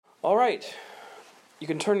All right, you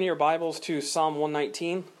can turn your Bibles to Psalm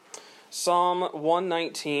 119. Psalm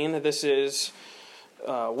 119, this is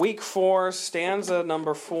week 4, stanza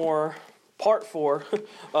number 4, part 4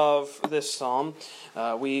 of this psalm.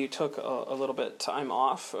 We took a little bit time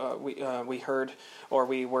off. We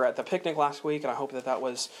were at the picnic last week, and I hope that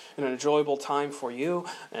was an enjoyable time for you.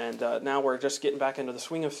 And now we're just getting back into the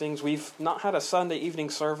swing of things. We've not had a Sunday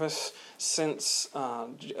evening service since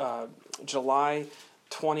July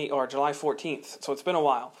 14th, so it's been a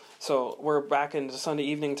while. So we're back into Sunday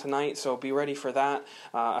evening tonight, so be ready for that.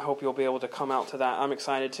 I hope you'll be able to come out to that. I'm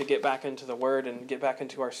excited to get back into the Word and get back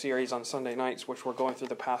into our series on Sunday nights, which we're going through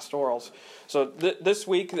the pastorals. So this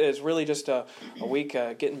week is really just a week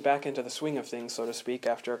getting back into the swing of things, so to speak,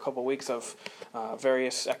 after a couple weeks of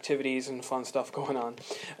various activities and fun stuff going on.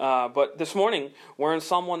 But this morning, we're in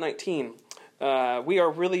Psalm 119. We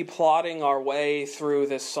are really plodding our way through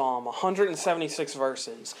this psalm, 176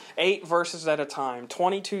 verses, 8 verses at a time,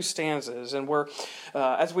 22 stanzas, and we're,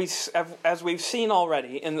 as we've seen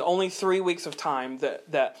already in only 3 weeks of time,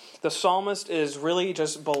 that the psalmist is really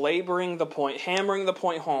just belaboring the point, hammering the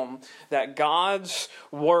point home that God's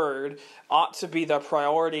word ought to be the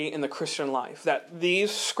priority in the Christian life, that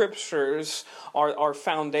these scriptures are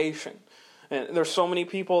foundation. And there's so many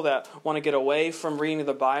people that want to get away from reading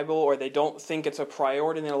the Bible, or they don't think it's a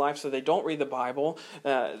priority in their life, so they don't read the Bible.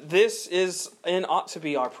 This is and ought to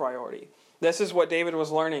be our priority. This is what David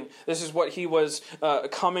was learning. This is what he was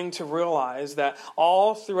coming to realize, that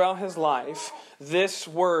all throughout his life, this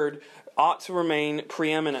word ought to remain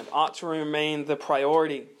preeminent, ought to remain the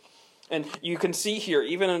priority. And you can see here,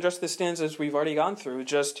 even in just the stanzas we've already gone through,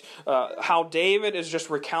 just how David is just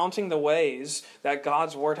recounting the ways that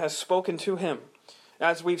God's word has spoken to him.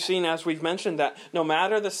 As we've seen, as we've mentioned, that no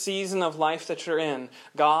matter the season of life that you're in,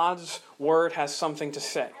 God's word has something to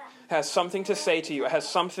say. Has something to say to you. It has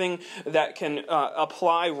something that can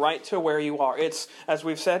apply right to where you are. It's, as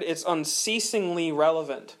we've said, it's unceasingly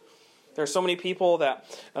relevant. There are so many people that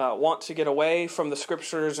want to get away from the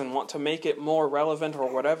scriptures and want to make it more relevant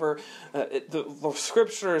or whatever. The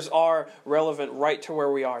scriptures are relevant right to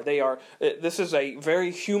where we are. This is a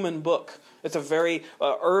very human book. It's a very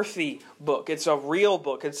earthy book. It's a real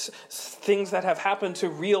book. It's things that have happened to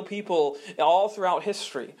real people all throughout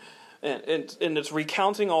history. And it's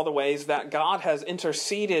recounting all the ways that God has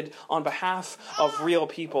interceded on behalf of real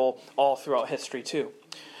people all throughout history too.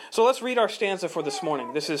 So let's read our stanza for this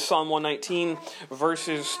morning. This is Psalm 119,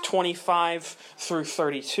 verses 25 through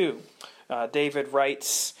 32. David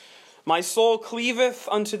writes, "My soul cleaveth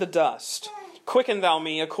unto the dust. Quicken thou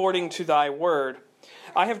me according to thy word.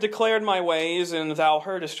 I have declared my ways, and thou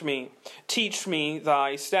heardest me. Teach me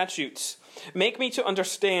thy statutes. Make me to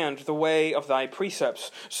understand the way of thy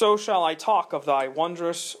precepts. So shall I talk of thy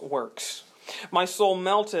wondrous works. My soul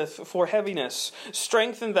melteth for heaviness.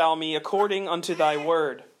 Strengthen thou me according unto thy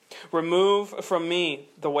word. Remove from me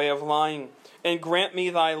the way of lying, and grant me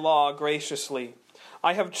thy law graciously.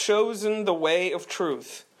 I have chosen the way of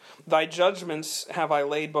truth. Thy judgments have I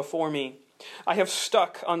laid before me. I have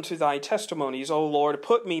stuck unto thy testimonies, O Lord.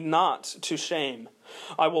 Put me not to shame.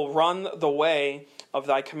 I will run the way of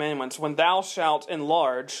thy commandments, when thou shalt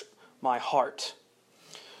enlarge my heart."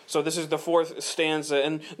 So this is the fourth stanza.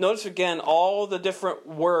 And notice again all the different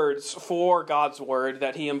words for God's word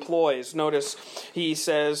that he employs. Notice he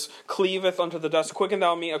says, "Cleaveth unto the dust, quicken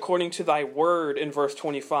thou me according to thy word," in verse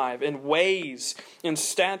 25. And "ways" and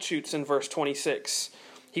 "statutes" in verse 26.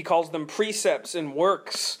 He calls them precepts and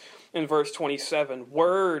works in verse 27.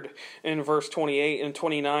 Word in verse 28 and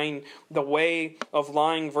 29. The way of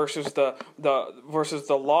lying versus the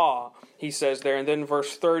law, he says there. And then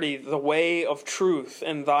verse 30, the way of truth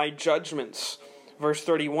and thy judgments. Verse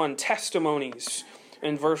 31, testimonies.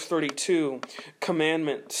 And verse 32,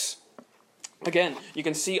 commandments. Again, you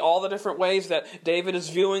can see all the different ways that David is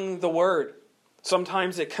viewing the word.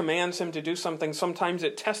 Sometimes it commands him to do something. Sometimes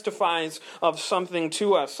it testifies of something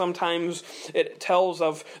to us. Sometimes it tells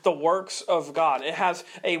of the works of God. It has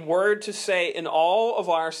a word to say in all of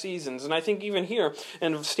our seasons. And I think even here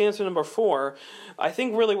in stanza number 4, I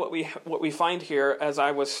think really what we find here as I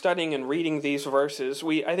was studying and reading these verses,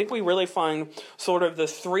 I think we really find sort of the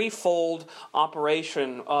threefold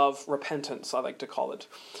operation of repentance, I like to call it.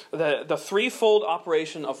 The threefold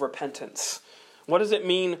operation of repentance. What does it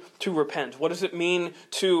mean to repent? What does it mean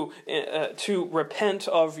to repent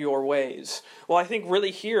of your ways? Well, I think really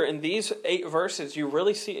here in these 8 verses, you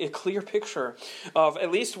really see a clear picture of,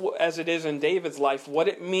 at least as it is in David's life, what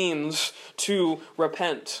it means to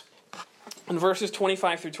repent. In verses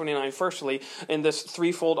 25 through 29, firstly, in this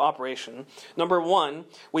threefold operation, number 1,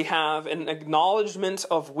 we have an acknowledgement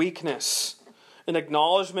of weakness. an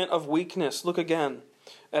acknowledgement of weakness. Look again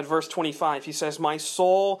at verse 25. He says, my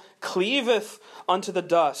soul cleaveth unto the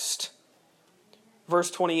dust. Verse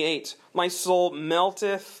 28, my soul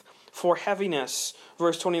melteth for heaviness.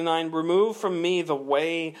 Verse 29, remove from me the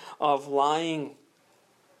way of lying.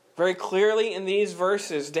 Very clearly in these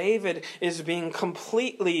verses, David is being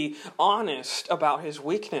completely honest about his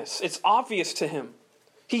weakness. It's obvious to him.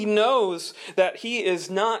 He knows that he is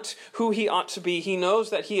not who he ought to be. He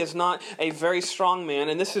knows that he is not a very strong man.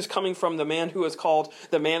 And this is coming from the man who is called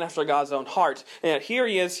the man after God's own heart. And yet here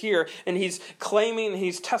he is here, and he's claiming,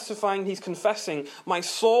 he's testifying, he's confessing, my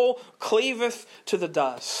soul cleaveth to the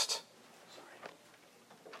dust.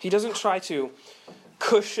 He doesn't try to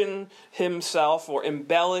cushion himself or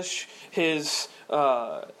embellish his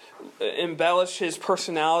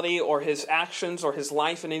personality or his actions or his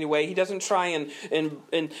life in any way. He doesn't try and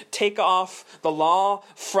take off the law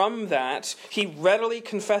from that. He readily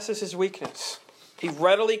confesses his weakness. He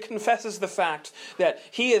readily confesses the fact that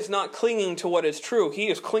he is not clinging to what is true. He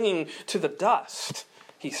is clinging to the dust,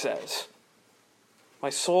 he says. My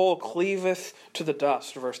soul cleaveth to the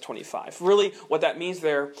dust, verse 25. Really, what that means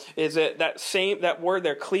there is that word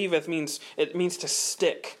there, cleaveth, means to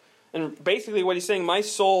stick. And basically what he's saying, my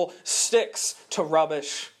soul sticks to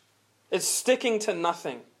rubbish. It's sticking to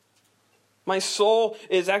nothing. My soul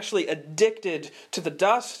is actually addicted to the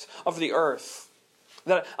dust of the earth.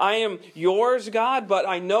 That I am yours, God, but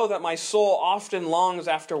I know that my soul often longs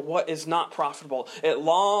after what is not profitable. It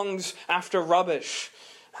longs after rubbish.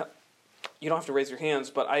 You don't have to raise your hands,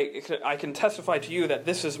 but I can testify to you that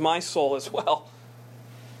this is my soul as well.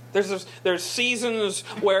 There's seasons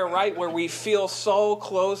where we feel so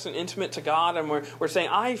close and intimate to God, and we're saying,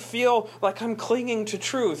 I feel like I'm clinging to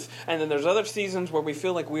truth. And then there's other seasons where we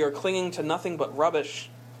feel like we are clinging to nothing but rubbish.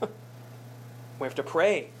 We have to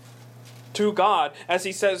pray to God, as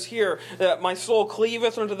he says here, my soul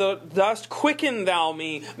cleaveth unto the dust, quicken thou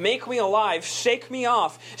me, make me alive, shake me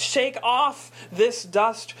off, shake off this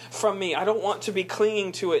dust from me. I don't want to be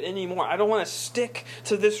clinging to it anymore. I don't want to stick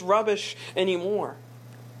to this rubbish anymore.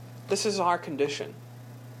 This is our condition.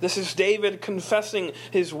 This is David confessing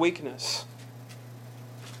his weakness.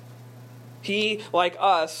 He, like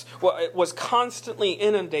us, was constantly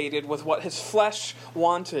inundated with what his flesh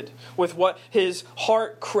wanted, with what his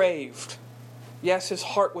heart craved. Yes, his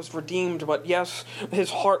heart was redeemed, but yes, his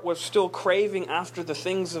heart was still craving after the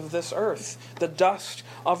things of this earth, the dust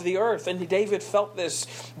of the earth. And David felt this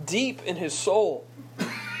deep in his soul.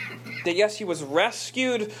 That yes, he was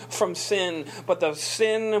rescued from sin, but the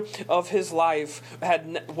sin of his life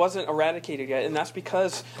wasn't eradicated yet. And that's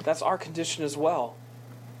because that's our condition as well.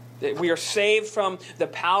 We are saved from the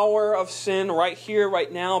power of sin right here,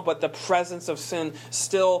 right now, but the presence of sin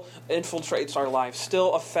still infiltrates our lives,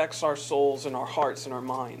 still affects our souls and our hearts and our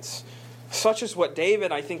minds. Such is what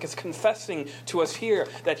David, I think, is confessing to us here,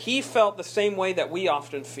 that he felt the same way that we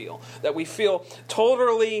often feel, that we feel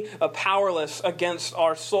totally powerless against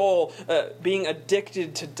our soul being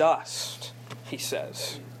addicted to dust, he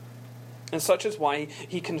says. And such is why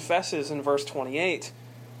he confesses in verse 28,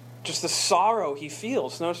 just the sorrow he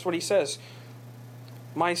feels. Notice what he says.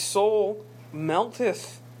 My soul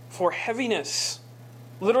melteth for heaviness.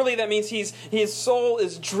 Literally, that means his soul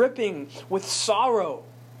is dripping with sorrow.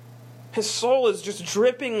 His soul is just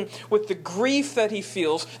dripping with the grief that he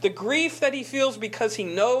feels. The grief that he feels because he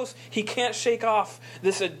knows he can't shake off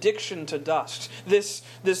this addiction to dust. This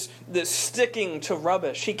sticking to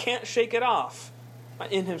rubbish. He can't shake it off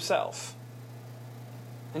in himself.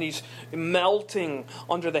 And he's melting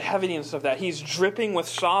under the heaviness of that. He's dripping with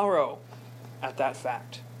sorrow at that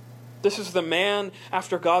fact. This is the man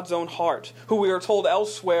after God's own heart, who we are told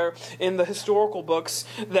elsewhere in the historical books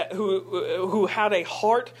that who had a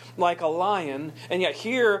heart like a lion, and yet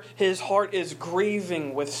here his heart is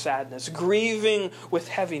grieving with sadness, grieving with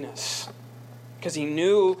heaviness, because he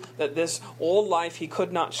knew that this old life he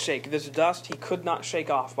could not shake, this dust he could not shake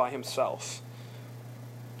off by himself.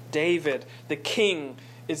 David, the king,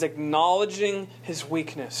 is acknowledging his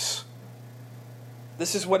weakness.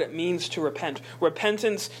 This is what it means to repent.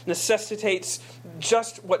 Repentance necessitates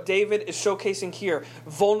just what David is showcasing here,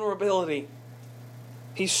 vulnerability.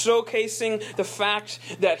 He's showcasing the fact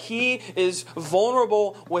that he is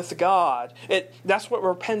vulnerable with God. That's what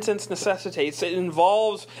repentance necessitates. It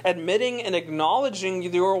involves admitting and acknowledging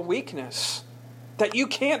your weakness. That you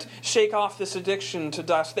can't shake off this addiction to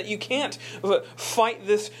dust. That you can't fight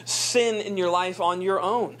this sin in your life on your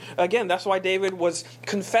own. Again, that's why David was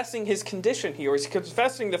confessing his condition here. He's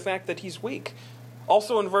confessing the fact that he's weak.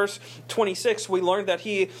 Also in verse 26, we learned that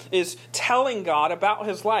he is telling God about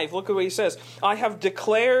his life. Look at what he says. I have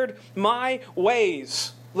declared my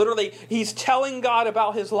ways Literally, he's telling God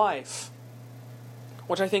about his life,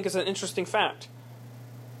 which I think is an interesting fact,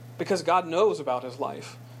 because God knows about his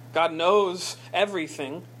life. God knows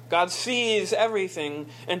everything. God sees everything,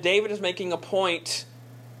 and David is making a point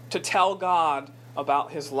to tell God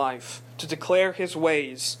about his life, to declare his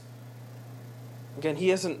ways. Again,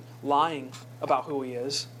 he isn't lying about who he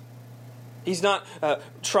is. He's not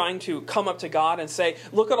trying to come up to God and say,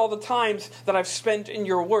 look at all the times that I've spent in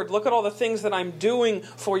your word. Look at all the things that I'm doing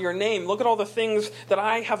for your name. Look at all the things that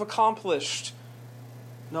I have accomplished.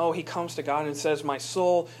 No, he comes to God and says, my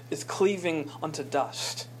soul is cleaving unto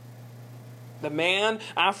dust. The man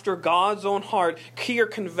after God's own heart, here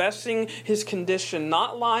confessing his condition,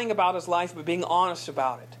 not lying about his life, but being honest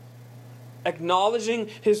about it. Acknowledging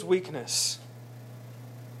his weakness.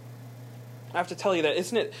 I have to tell you that,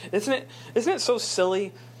 isn't it so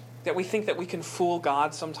silly that we think that we can fool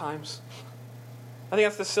God sometimes? I think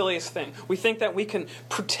that's the silliest thing. We think that we can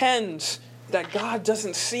pretend that God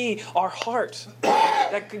doesn't see our heart,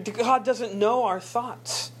 that God doesn't know our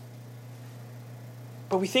thoughts.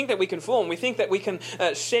 But we think that we can fool him. We think that we can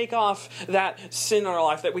shake off that sin in our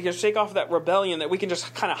life, that we can shake off that rebellion, that we can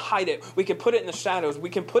just kind of hide it. We can put it in the shadows. We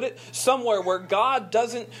can put it somewhere where God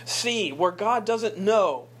doesn't see, where God doesn't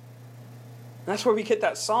know. And that's where we get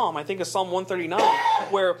that psalm, I think it's Psalm 139,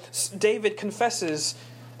 where David confesses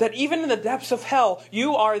that even in the depths of hell,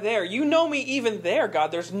 you are there. You know me even there,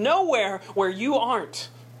 God. There's nowhere where you aren't.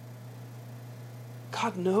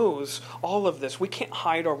 God knows all of this. We can't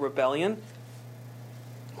hide our rebellion.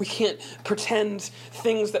 We can't pretend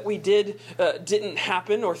things that we did didn't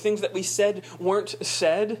happen, or things that we said weren't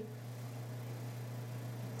said.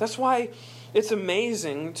 That's why it's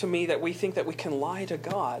amazing to me that we think that we can lie to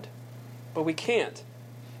God. But we can't.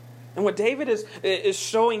 And what David is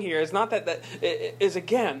showing here is not that is,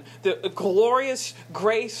 again, the glorious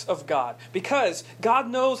grace of God. Because God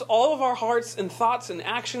knows all of our hearts and thoughts and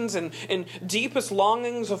actions and deepest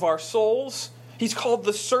longings of our souls. He's called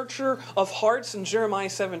the searcher of hearts in Jeremiah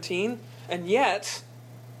 17. And yet,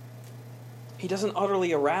 he doesn't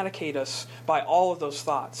utterly eradicate us by all of those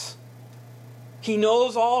thoughts. He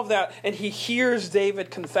knows all of that, and he hears David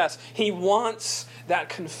confess. He wants that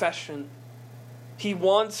confession. He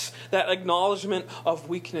wants that acknowledgement of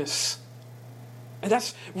weakness. And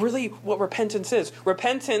that's really what repentance is.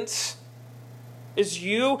 Repentance is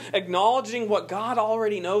you acknowledging what God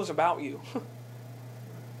already knows about you.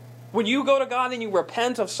 When you go to God and you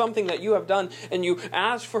repent of something that you have done and you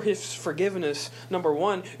ask for his forgiveness, number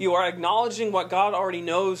one, you are acknowledging what God already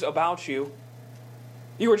knows about you.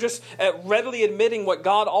 You are just readily admitting what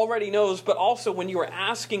God already knows, but also when you are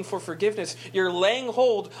asking for forgiveness, you're laying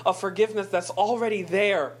hold of forgiveness that's already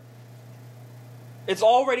there. It's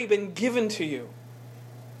already been given to you.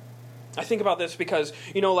 I think about this because,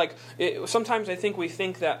 sometimes I think we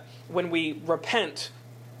think that when we repent,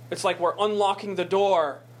 it's like we're unlocking the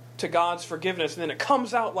door to God's forgiveness, and then it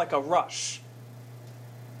comes out like a rush.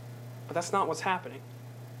 But that's not what's happening.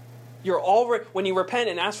 When you repent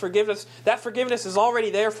and ask forgiveness, that forgiveness is already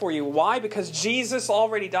there for you. Why? Because Jesus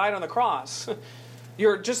already died on the cross.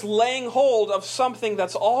 You're just laying hold of something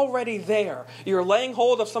that's already there. You're laying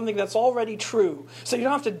hold of something that's already true. So you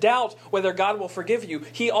don't have to doubt whether God will forgive you.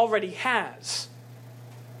 He already has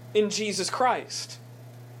in Jesus Christ.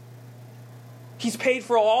 He's paid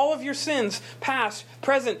for all of your sins, past,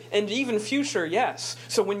 present, and even future, yes.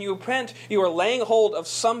 So when you repent, you are laying hold of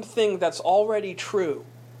something that's already true.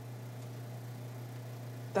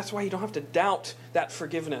 That's why you don't have to doubt that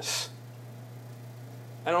forgiveness.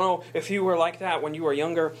 I don't know if you were like that when you were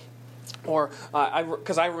younger, or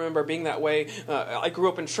because I remember being that way. I grew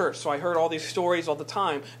up in church, so I heard all these stories all the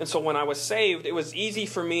time. And so when I was saved, it was easy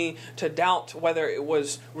for me to doubt whether it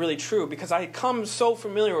was really true, because I had come so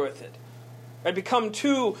familiar with it. I'd become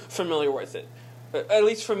too familiar with it, at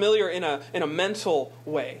least familiar in a mental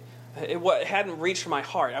way. It hadn't reached my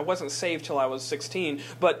heart. I wasn't saved till I was 16,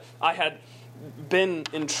 but I had been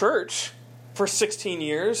in church for 16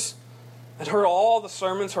 years and heard all the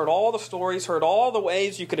sermons, heard all the stories, heard all the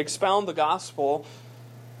ways you could expound the gospel.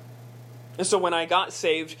 And so when I got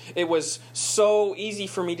saved, it was so easy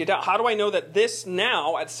for me to doubt. How do I know that this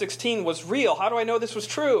now at 16 was real? How do I know this was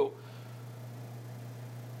true?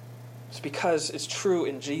 It's because it's true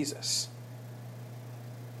in Jesus.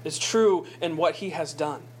 It's true in what he has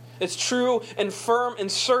done. It's true and firm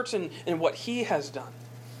and certain in what he has done.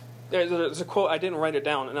 There's a quote, I didn't write it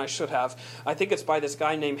down, and I should have. I think it's by this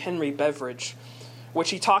guy named Henry Beveridge,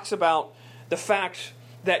 which he talks about the fact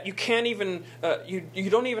that you can't even, you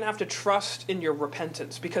don't even have to trust in your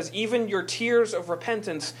repentance, because even your tears of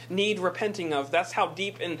repentance need repenting of. That's how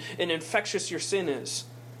deep and infectious your sin is.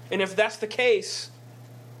 And if that's the case,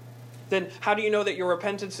 then how do you know that your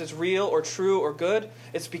repentance is real or true or good?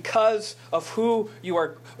 It's because of who you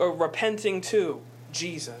are repenting to,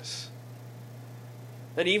 Jesus.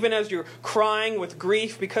 That even as you're crying with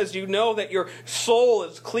grief because you know that your soul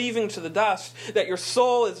is cleaving to the dust, that your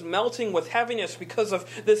soul is melting with heaviness because of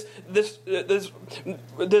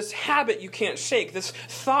this habit you can't shake, this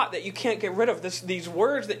thought that you can't get rid of, these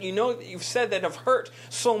words that you know that you've said that have hurt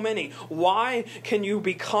so many. Why can you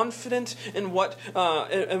be confident in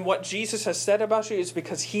what Jesus has said about you? It's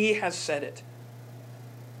because He has said it.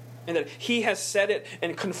 And that He has said it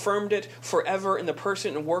and confirmed it forever in the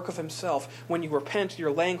person and work of Himself. When you repent,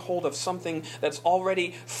 you're laying hold of something that's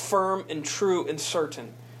already firm and true and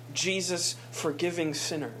certain. Jesus forgiving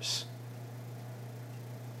sinners.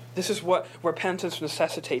 This is what repentance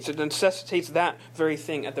necessitates. It necessitates that very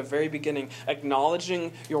thing at the very beginning.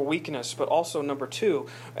 Acknowledging your weakness. But also, number 2,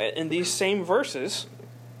 in these same verses,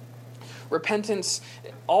 repentance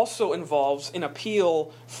also involves an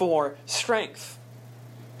appeal for strength.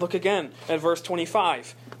 Look again at verse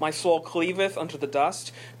 25. My soul cleaveth unto the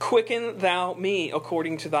dust. Quicken thou me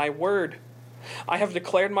according to thy word. I have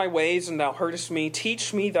declared my ways, and thou heardest me.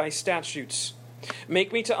 Teach me thy statutes.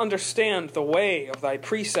 Make me to understand the way of thy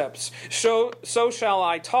precepts. So shall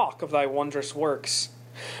I talk of thy wondrous works.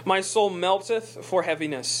 My soul melteth for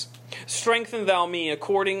heaviness. Strengthen thou me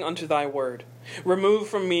according unto thy word. Remove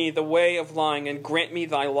from me the way of lying, and grant me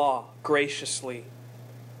thy law graciously.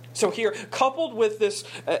 So here, coupled with this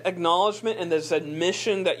acknowledgement and this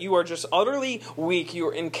admission that you are just utterly weak, you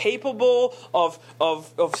are incapable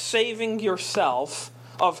of saving yourself,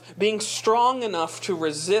 of being strong enough to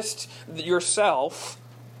resist yourself,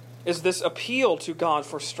 is this appeal to God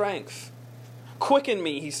for strength. Quicken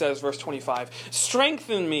me, he says, verse 25.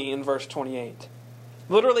 Strengthen me in verse 28.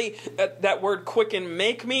 Literally, that word quicken,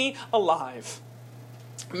 make me alive.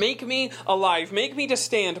 Make me alive. Make me to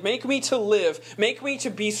stand. Make me to live. Make me to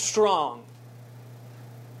be strong.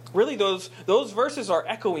 Really, those verses are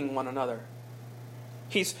echoing one another.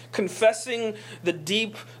 He's confessing the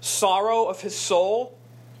deep sorrow of his soul,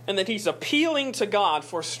 and that he's appealing to God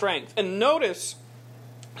for strength. And notice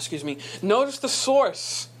the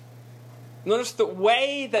source. Notice the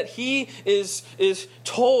way that he is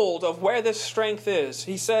told of where this strength is.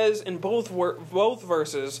 He says in both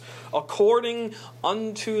verses, according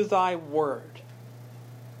unto thy word.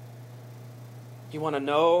 You want to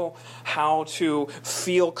know how to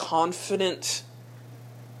feel confident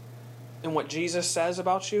in what Jesus says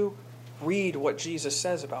about you? Read what Jesus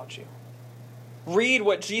says about you. Read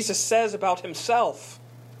what Jesus says about himself.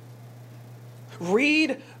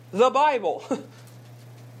 Read the Bible.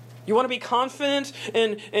 You want to be confident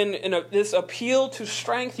in this appeal to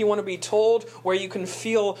strength. You want to be told where you can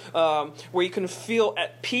feel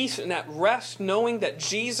at peace and at rest, knowing that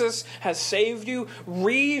Jesus has saved you.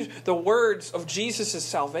 Read the words of Jesus'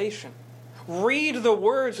 salvation. Read the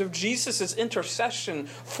words of Jesus' intercession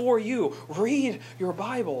for you. Read your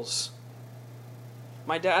Bibles.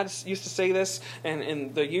 My dad used to say this, and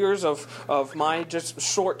in the years of my just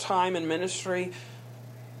short time in ministry,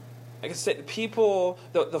 I can say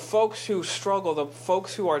the folks who struggle, the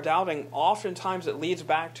folks who are doubting, oftentimes it leads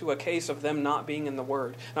back to a case of them not being in the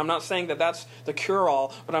Word. And I'm not saying that that's the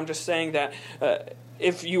cure-all, but I'm just saying that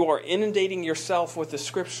if you are inundating yourself with the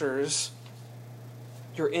Scriptures,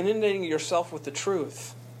 you're inundating yourself with the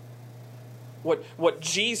truth. What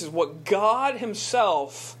Jesus, what God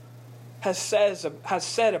Himself has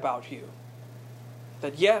said about you.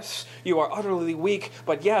 That yes, you are utterly weak,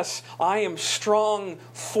 but yes, I am strong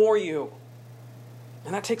for you.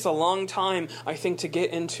 And that takes a long time, I think, to get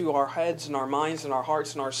into our heads and our minds and our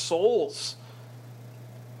hearts and our souls.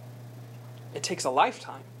 It takes a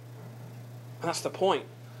lifetime. And that's the point.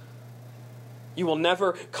 You will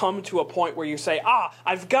never come to a point where you say,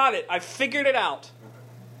 I've got it. I've figured it out.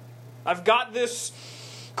 I've got this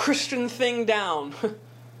Christian thing down.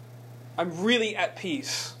 I'm really at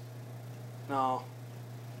peace. No.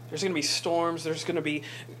 There's going to be storms. There's going to be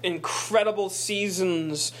incredible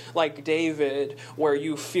seasons like David where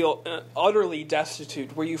you feel utterly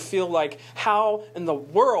destitute, where you feel like, how in the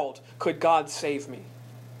world could God save me?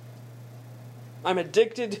 I'm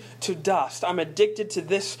addicted to dust. I'm addicted to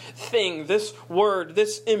this thing, this word,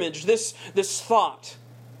 this image, this thought.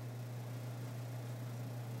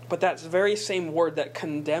 But that very same word that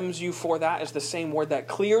condemns you for that is the same word that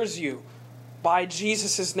clears you by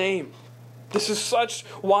Jesus' name. This is such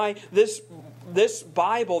why this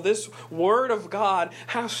Bible, this Word of God,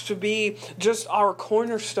 has to be just our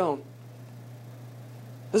cornerstone.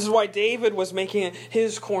 This is why David was making it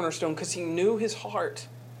his cornerstone, because he knew his heart.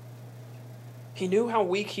 He knew how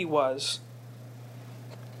weak he was.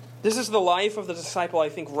 This is the life of the disciple, I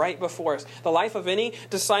think, right before us. The life of any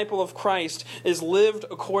disciple of Christ is lived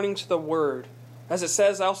according to the Word. As it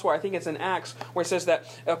says elsewhere, I think it's in Acts, where it says that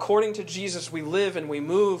according to Jesus we live and we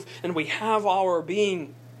move and we have our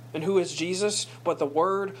being. And who is Jesus? But the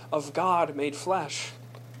Word of God made flesh.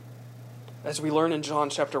 As we learn in John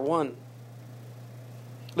chapter 1.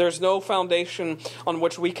 There's no foundation on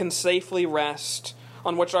which we can safely rest,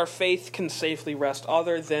 on which our faith can safely rest,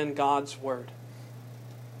 other than God's Word.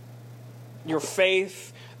 Your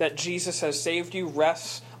faith that Jesus has saved you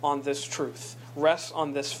rests on this truth, rests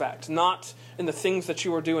on this fact. Not in the things that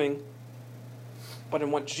you are doing, but in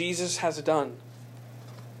what Jesus has done.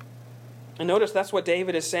 And notice that's what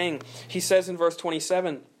David is saying. He says in verse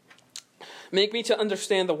 27, "Make me to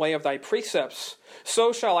understand the way of thy precepts,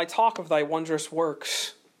 so shall I talk of thy wondrous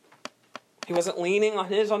works." He wasn't leaning on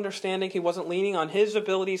his understanding. He wasn't leaning on his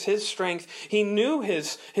abilities, his strength. He knew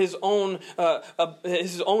his own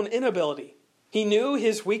inability. He knew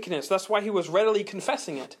his weakness. That's why he was readily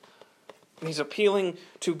confessing it. And he's appealing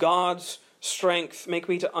to God's strength. Make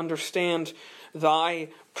me to understand thy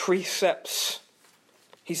precepts.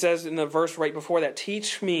 He says in the verse right before that,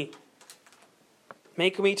 teach me.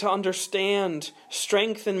 Make me to understand.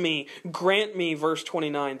 Strengthen me. Grant me, verse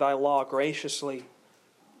 29, thy law graciously.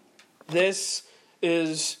 This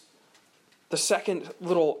is the second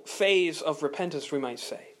little phase of repentance, we might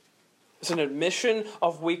say. It's an admission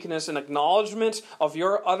of weakness, an acknowledgement of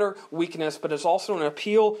your utter weakness, but it's also an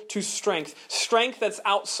appeal to strength. Strength that's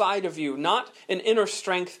outside of you, not an inner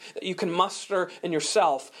strength that you can muster in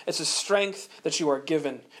yourself. It's a strength that you are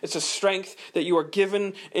given. It's a strength that you are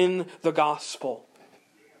given in the gospel.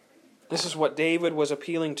 This is what David was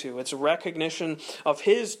appealing to. It's a recognition of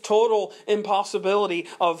his total impossibility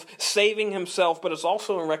of saving himself, but it's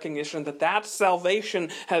also a recognition that that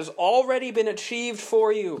salvation has already been achieved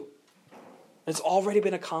for you. It's already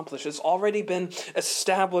been accomplished. It's already been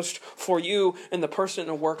established for you in the person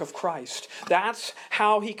and work of Christ. That's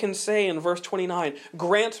how he can say in verse 29,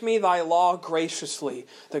 grant me thy law graciously.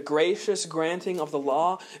 The gracious granting of the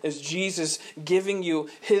law is Jesus giving you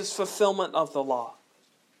his fulfillment of the law.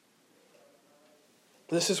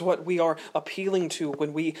 This is what we are appealing to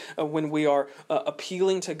when we are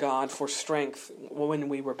appealing to God for strength when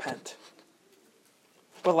we repent.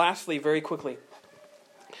 But lastly, very quickly,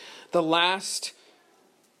 the last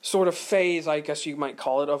sort of phase, I guess you might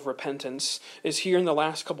call it, of repentance is here in the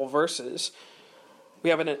last couple verses. We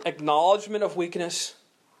have an acknowledgement of weakness.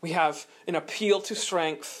 We have an appeal to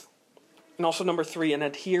strength. And also number 3, an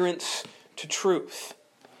adherence to truth.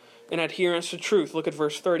 An adherence to truth. Look at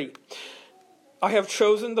verse 30. I have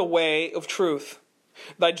chosen the way of truth.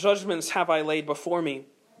 Thy judgments have I laid before me.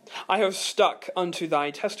 I have stuck unto thy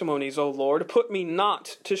testimonies, O Lord. Put me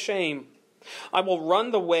not to shame. I will run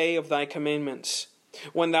the way of thy commandments,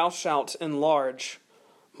 when thou shalt enlarge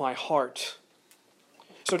my heart.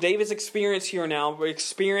 So David's experience here now, the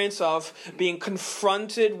experience of being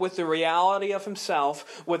confronted with the reality of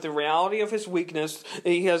himself, with the reality of his weakness,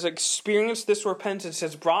 he has experienced this repentance,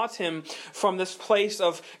 has brought him from this place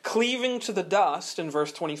of cleaving to the dust in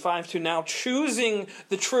verse 25 to now choosing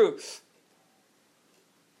the truth.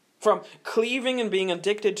 From cleaving and being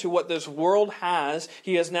addicted to what this world has,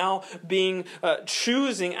 he is now being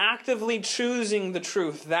actively choosing the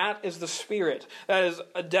truth. That is the Spirit. That is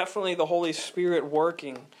definitely the Holy Spirit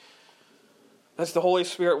working. That's the Holy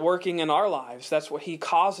Spirit working in our lives. That's what he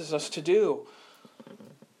causes us to do.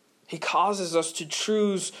 He causes us to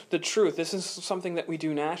choose the truth. This is something that we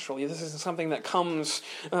do naturally. This isn't something that comes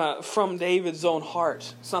from David's own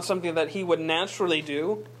heart. It's not something that he would naturally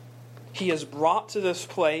do. He is brought to this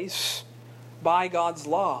place by God's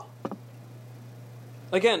law.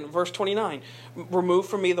 Again, verse 29. Remove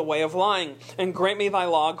from me the way of lying, and grant me thy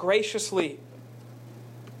law graciously.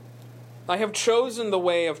 I have chosen the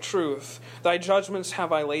way of truth. Thy judgments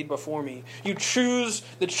have I laid before me. You choose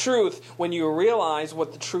the truth when you realize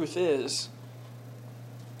what the truth is.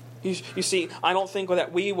 You see, I don't think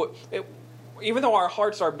that we would... Even though our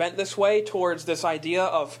hearts are bent this way towards this idea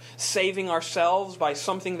of saving ourselves by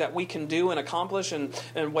something that we can do and accomplish and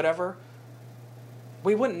whatever,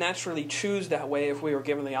 we wouldn't naturally choose that way if we were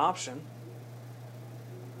given the option.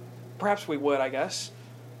 Perhaps we would, I guess.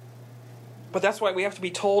 But that's why we have to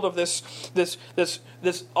be told of this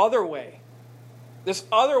other way. This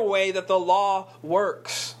other way that the law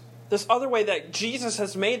works. This other way that Jesus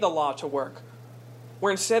has made the law to work.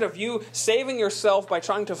 Where instead of you saving yourself by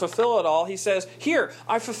trying to fulfill it all, he says, here,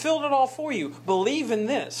 I fulfilled it all for you. Believe in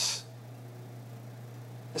this.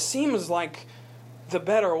 It seems like the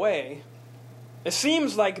better way. It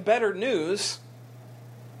seems like better news.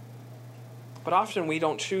 But often we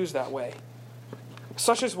don't choose that way.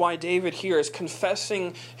 Such is why David here is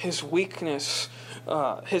confessing his weakness,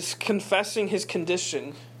 confessing his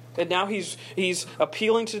condition. And now he's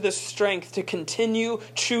appealing to this strength to continue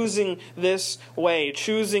choosing this way,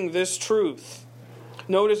 choosing this truth.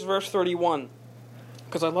 Notice verse 31,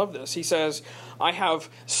 because I love this. He says, I have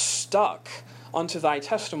stuck unto thy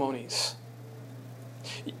testimonies.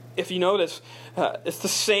 If you notice, it's the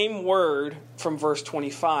same word from verse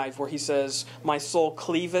 25 where he says, my soul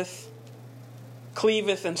cleaveth.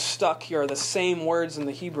 Cleaveth and stuck here are the same words in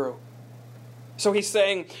the Hebrew. So he's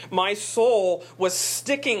saying, my soul was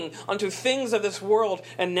sticking unto things of this world,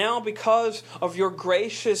 and now because of your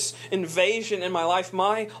gracious invasion in my life,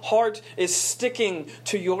 my heart is sticking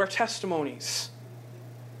to your testimonies.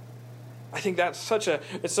 I think that's such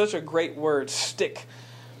a great word, stick.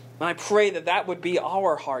 And I pray that that would be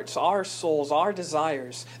our hearts, our souls, our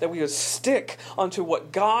desires, that we would stick unto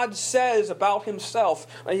what God says about himself.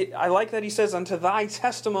 I like that he says, unto thy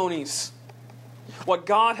testimonies. What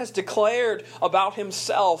God has declared about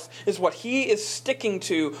himself is what he is sticking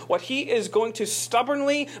to, what he is going to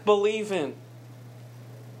stubbornly believe in.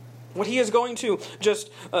 What he is going to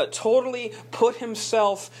just totally put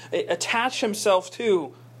himself, attach himself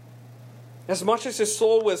to. As much as his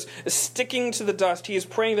soul was sticking to the dust, he is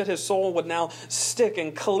praying that his soul would now stick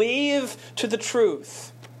and cleave to the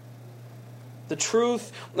truth. The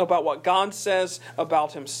truth about what God says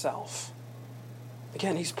about himself.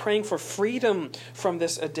 Again, he's praying for freedom from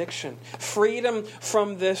this addiction, freedom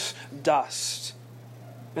from this dust,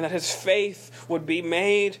 and that his faith would be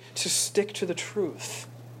made to stick to the truth.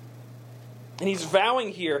 And he's vowing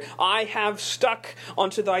here, I have stuck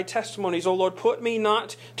unto thy testimonies. O Lord, put me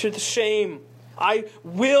not to the shame. I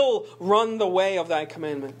will run the way of thy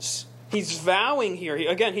commandments. He's vowing here.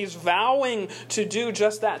 He's vowing to do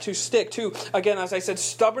just that, to stick to, again, as I said,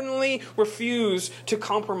 stubbornly refuse to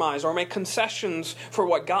compromise or make concessions for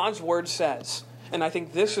what God's word says. And I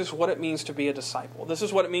think this is what it means to be a disciple. This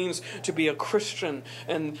is what it means to be a Christian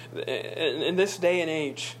in this day and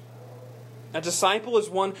age. A disciple is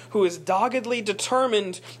one who is doggedly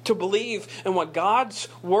determined to believe in what God's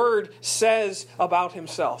word says about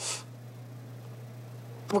himself.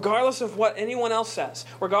 Regardless of what anyone else says,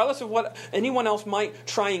 regardless of what anyone else might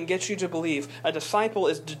try and get you to believe, a disciple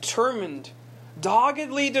is determined,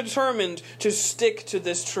 doggedly determined to stick to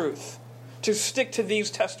this truth, to stick to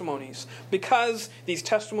these testimonies, because these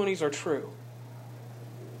testimonies are true.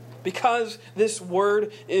 Because this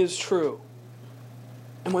word is true.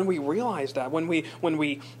 And when we realize that, when we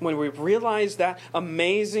realize that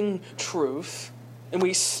amazing truth, and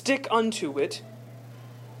we stick unto it,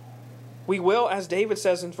 we will, as David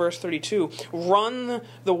says in verse 32, run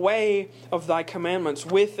the way of thy commandments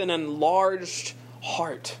with an enlarged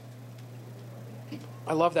heart.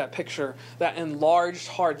 I love that picture, that enlarged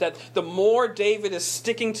heart, that the more David is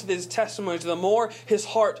sticking to these testimonies, the more his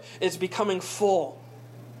heart is becoming full.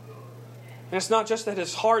 And it's not just that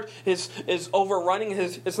his heart is overrunning,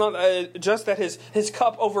 it's not just that his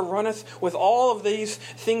cup overrunneth with all of these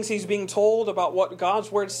things he's being told about what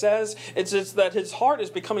God's word says. It's that his heart is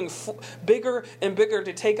becoming bigger and bigger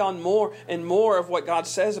to take on more and more of what God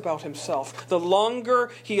says about himself. The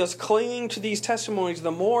longer he is clinging to these testimonies,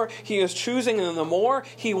 the more he is choosing and the more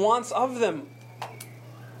he wants of them.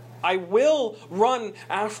 I will run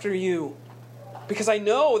after you. Because I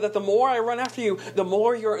know that the more I run after you, the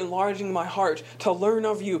more you're enlarging my heart to learn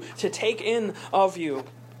of you, to take in of you.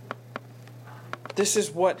 This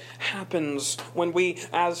is what happens when we,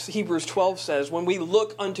 as Hebrews 12 says, when we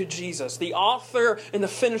look unto Jesus, the author and the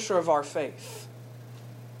finisher of our faith.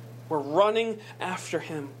 We're running after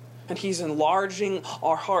him. And he's enlarging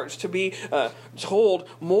our hearts to be told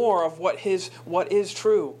more of what is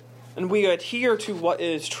true. And we adhere to what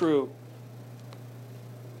is true.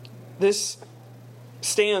 This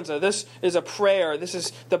stanza, this is a prayer. This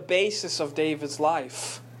is the basis of David's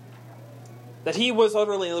life. That he was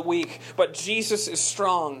utterly weak, but Jesus is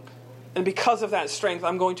strong. And because of that strength,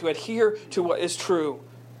 I'm going to adhere to what is true.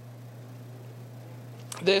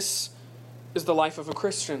 This is the life of a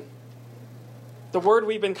Christian. The word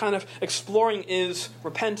we've been kind of exploring is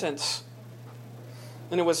repentance.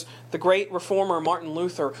 And it was the great reformer Martin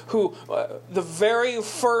Luther who, the very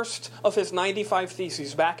first of his 95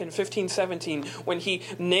 Theses, back in 1517, when he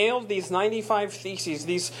nailed these 95 Theses,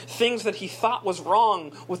 these things that he thought was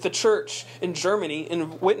wrong with the church in Germany,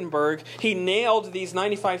 in Wittenberg, he nailed these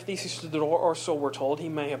 95 Theses to the door, or so we're told. He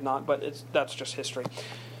may have not, but that's just history.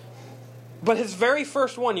 But his very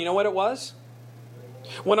first one, you know what it was?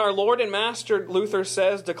 When our Lord and Master, Luther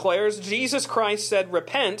declares, Jesus Christ said,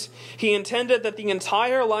 repent, he intended that the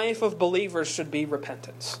entire life of believers should be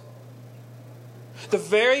repentance. The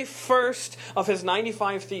very first of his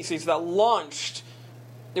 95 Theses that launched,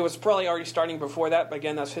 it was probably already starting before that, but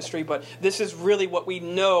again, that's history, but this is really what we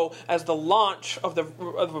know as the launch of the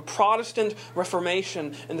Protestant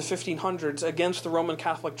Reformation in the 1500s against the Roman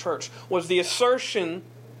Catholic Church, was the assertion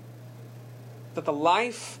that the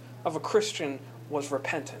life of a Christian was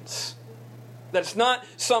repentance. That it's not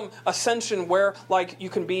some ascension where, like, you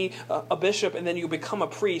can be a bishop and then you become a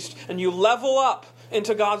priest and you level up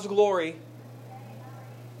into God's glory.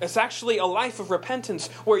 It's actually a life of repentance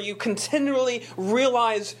where you continually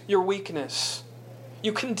realize your weakness.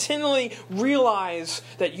 You continually realize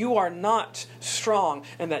that you are not strong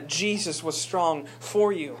and that Jesus was strong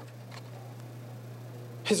for you.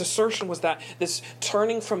 His assertion was that this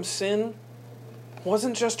turning from sin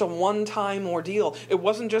wasn't just a one-time ordeal. It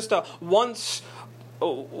wasn't just a once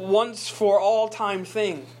for all time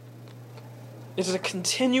thing. It's a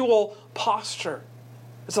continual posture.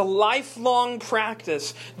 It's a lifelong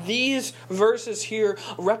practice. These verses here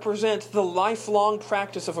represent the lifelong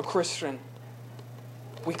practice of a Christian.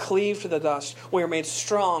 We cleave to the dust. We are made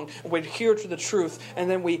strong. We adhere to the truth. And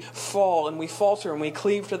then we fall and we falter and we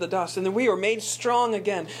cleave to the dust. And then we are made strong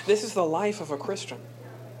again. This is the life of a Christian.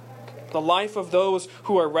 The life of those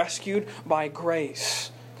who are rescued by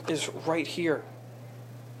grace is right here.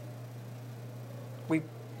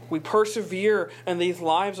 We persevere in these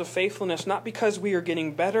lives of faithfulness not because we are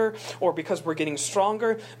getting better or because we're getting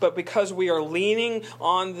stronger, but because we are leaning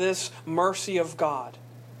on this mercy of God.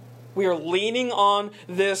 We are leaning on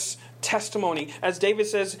this testimony. As David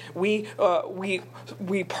says, we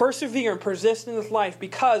persevere and persist in this life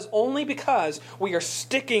only because we are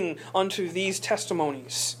sticking unto these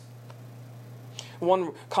testimonies.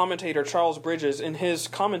 One commentator, Charles Bridges, in his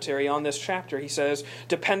commentary on this chapter, he says,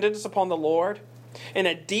 dependence upon the Lord in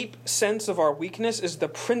a deep sense of our weakness is the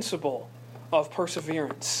principle of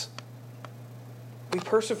perseverance. We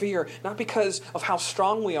persevere not because of how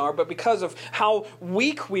strong we are, but because of how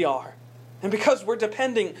weak we are. And because we're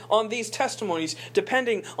depending on these testimonies,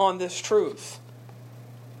 depending on this truth.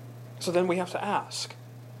 So then we have to ask,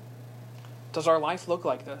 does our life look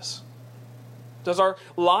like this? Does our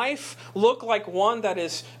life look like one that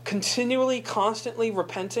is continually, constantly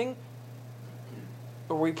repenting?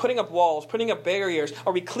 Are we putting up walls, putting up barriers?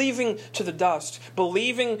 Are we cleaving to the dust,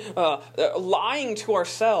 believing, lying to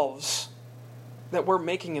ourselves that we're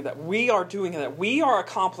making it, that we are doing it, that we are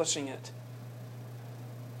accomplishing it?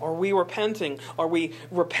 Are we repenting? Are we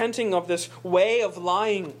repenting of this way of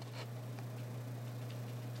lying?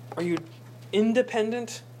 Are you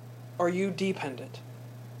independent? Or are you dependent?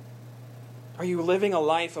 Are you living a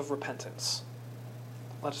life of repentance?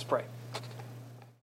 Let us pray.